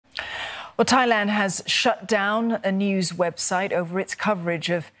Well, Thailand has shut down a news website over its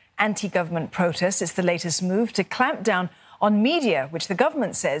coverage of anti-government protests. It's the latest move to clamp down on media, which the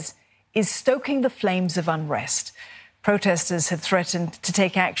government says is stoking the flames of unrest. Protesters had threatened to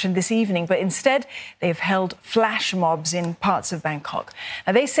take action this evening, but instead they have held flash mobs in parts of Bangkok.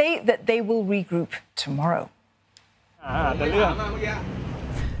 Now, they say that they will regroup tomorrow.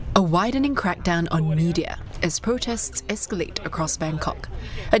 A widening crackdown on media as protests escalate across Bangkok.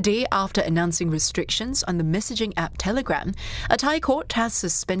 A day after announcing restrictions on the messaging app Telegram, a Thai court has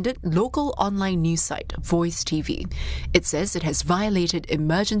suspended local online news site Voice TV. It says it has violated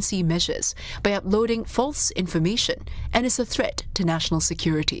emergency measures by uploading false information and is a threat to national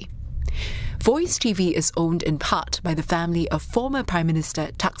security. Voice TV is owned in part by the family of former Prime Minister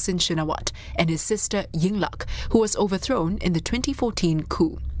Thaksin Shinawatra and his sister Yingluck, who was overthrown in the 2014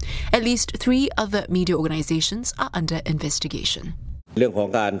 coup. At least 3 other media organizations are under investigation. เรื่องของ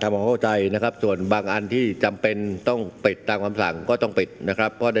การทำความเข้าใจนะครับส่วนบางอันที่จำเป็นต้องปิดตามคำสั่งก็ต้องปิดนะครั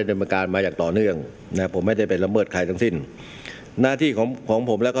บเพราะได้ดำเนินการมาอย่างต่อเนื่องนะผมไม่ได้ไปละเมิดใครทั้งสิ้นหน้าที่ของ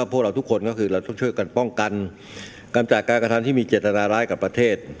ผมและก็พวกเราทุกคนก็คือเราต้องช่วยกันป้องกันกำจัดการกระทำที่มีเจตนาร้ายกับประเท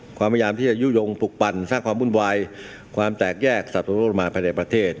ศความพยายามที่จะยุยงปลุกปั่นสร้างความวุ่นวายความแตกแยกสับสนโลกมาภายในประ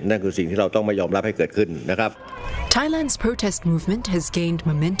เทศนั่นคือสิ่งที่เราต้องไม่ยอมรับให้เกิดขึ้นนะครับ Thailand's protest movement has gained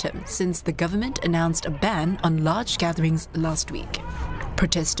momentum since the government announced a ban on large gatherings last week.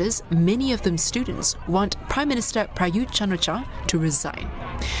 Protesters, many of them students, want Prime Minister Prayut Chan-o-cha to resign.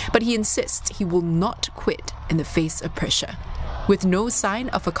 But he insists he will not quit in the face of pressure. With no sign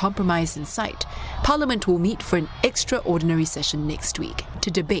of a compromise in sight, Parliament will meet for an extraordinary session next week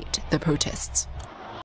to debate the protests.